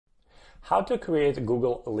how to create a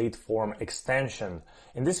Google Lead Form extension.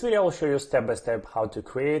 In this video, I'll show you step by step how to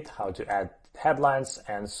create, how to add headlines,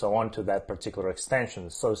 and so on to that particular extension.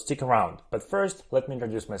 So stick around. But first, let me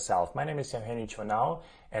introduce myself. My name is Evgeny Chvanau,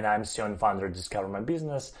 and I'm CEO and founder of Discover My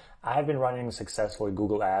Business. I have been running successfully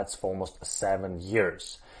Google Ads for almost 7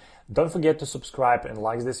 years. Don't forget to subscribe and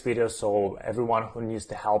like this video so everyone who needs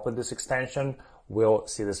the help with this extension will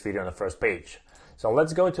see this video on the first page. So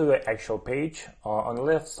let's go to the actual page. On the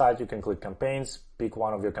left side, you can click campaigns, pick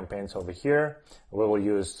one of your campaigns over here. We will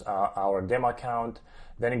use our demo account.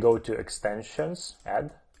 Then you go to extensions,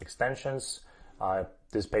 add extensions.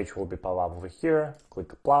 This page will be pop up over here. Click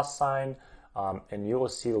the plus sign, and you will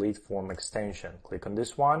see lead form extension. Click on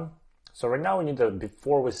this one. So right now we need to,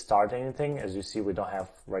 before we start anything, as you see, we don't have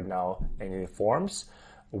right now any forms.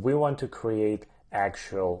 We want to create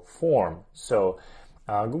actual form. So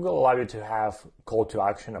Google allows you to have call to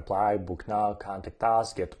action, apply, book now, contact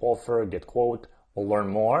us, get offer, get quote, or learn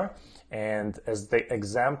more. And as the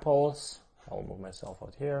examples, I'll move myself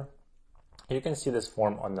out here. You can see this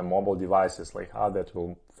form on the mobile devices, like how that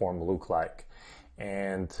will form look like.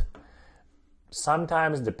 And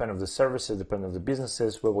sometimes, depending on the services, depending on the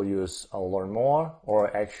businesses, we will use learn more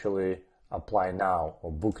or actually apply now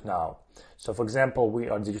or book now. So for example, we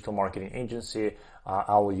are a digital marketing agency.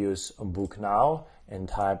 I will use book now and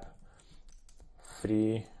type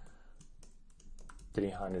free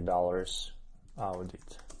 $300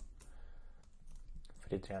 audit.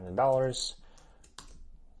 Free $300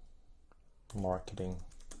 marketing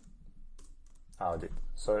audit.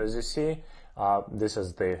 So as you see, this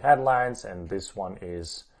is the headlines, and this one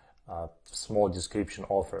is small description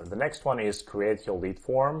offer. The next one is create your lead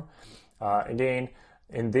form. Again,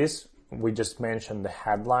 in this, we just mentioned the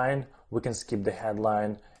headline. We can skip the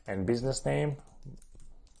headline and business name.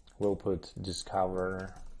 We'll put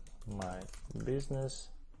Discover My Business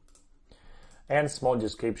and small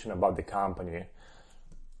description about the company.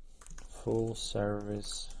 Full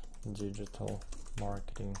service digital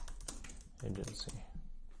marketing agency.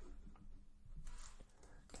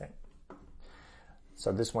 Okay.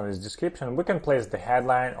 So this one is description. We can place the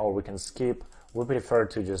headline or we can skip. We prefer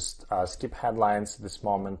to just skip headlines at this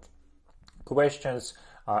moment. Questions.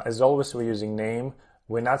 As always, we're using name.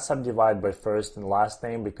 We're not subdivide by first and last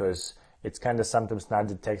name because it's kind of sometimes not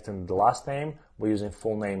detecting the last name. We're using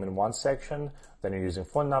full name in one section. Then you're using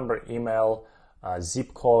phone number, email,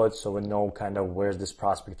 zip code, so we know kind of where's this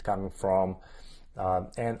prospect coming from.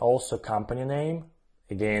 And also company name.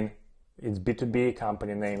 Again, it's B2B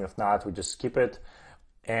company name. If not, we just skip it.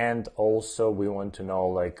 And also we want to know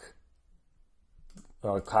like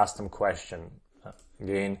a custom question.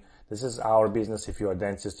 Again, this is our business. If you're a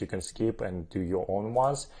dentist, you can skip and do your own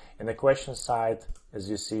ones. In the question side, as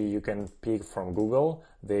you see, you can pick from Google.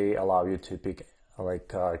 They allow you to pick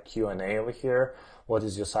like Q&A over here. What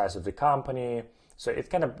is your size of the company? So it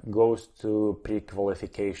kind of goes to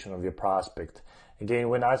pre-qualification of your prospect. Again,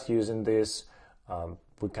 we're not using this.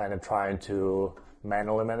 We're kind of trying to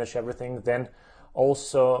manually manage everything. Then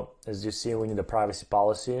also, as you see, we need a privacy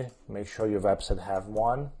policy. Make sure your website have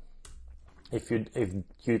one. If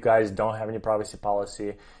you guys don't have any privacy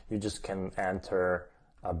policy, you just can enter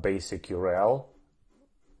a basic URL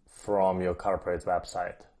from your corporate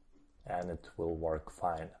website and it will work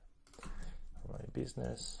fine. My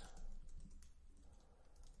business.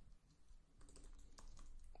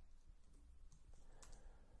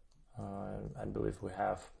 I believe we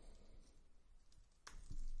have.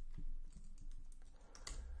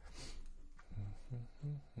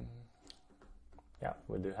 Yeah,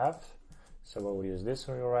 we do have. So we'll use this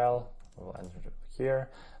URL. We'll enter it here.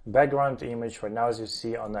 Background image. Right now, as you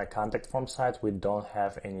see on the contact form site, we don't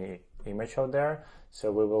have any image out there.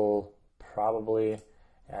 So we will probably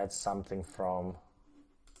add something from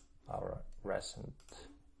our recent.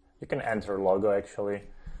 You can enter logo actually,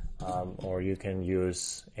 or you can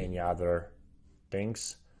use any other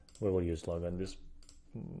things. We will use logo in this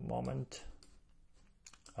moment.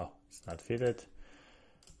 Oh, it's not fitted.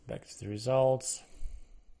 Back to the results.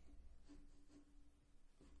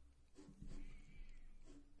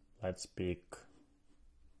 Let's pick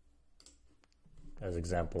as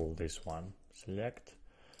example this one. Select,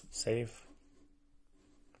 save.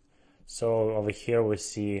 So over here we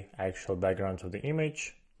see actual background of the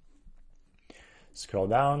image. Scroll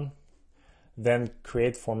down, then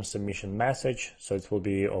create form submission message. So it will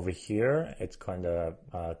be over here. It's kind of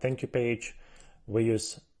a thank you page. We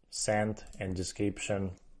use send and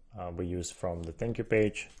description. We use from the thank you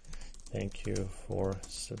page. Thank you for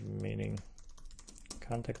submitting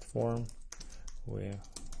contact form. We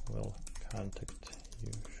will contact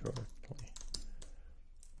you shortly.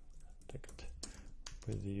 Contact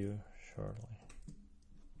with you Surely.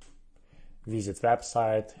 Visit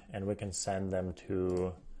website, and we can send them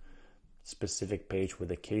to specific page with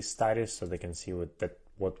the case studies so they can see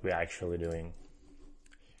what we're actually doing.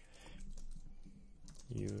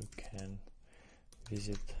 You can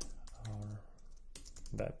visit our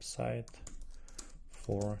website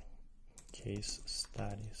for case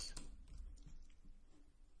studies.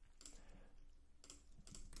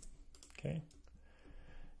 Okay.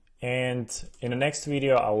 And in the next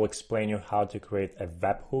video, I will explain you how to create a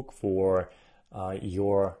webhook for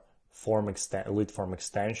your lead form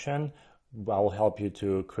extension. I will help you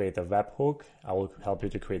to create a webhook. I will help you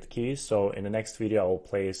to create keys. So in the next video, I will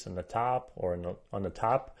place on the top or on the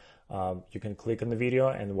top. You can click on the video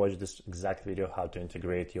and watch this exact video, how to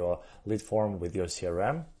integrate your lead form with your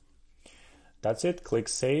CRM. That's it. Click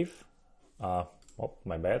save. Oh,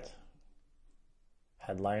 my bad.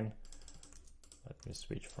 Headline. Let me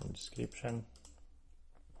switch from description.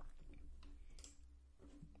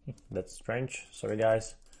 That's strange. Sorry,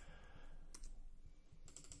 guys.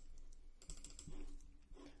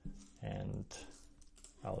 And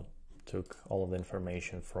I took all of the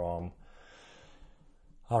information from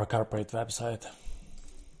our corporate website,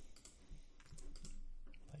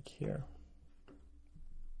 like here.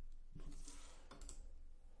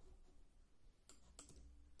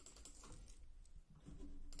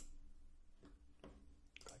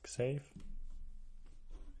 Click save.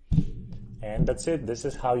 And that's it. This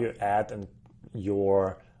is how you add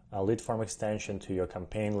your lead form extension to your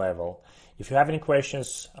campaign level. If you have any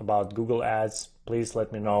questions about Google Ads, please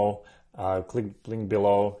let me know. Click link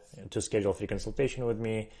below to schedule a free consultation with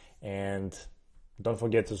me, and don't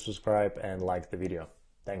forget to subscribe and like the video.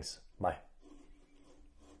 Thanks. Bye.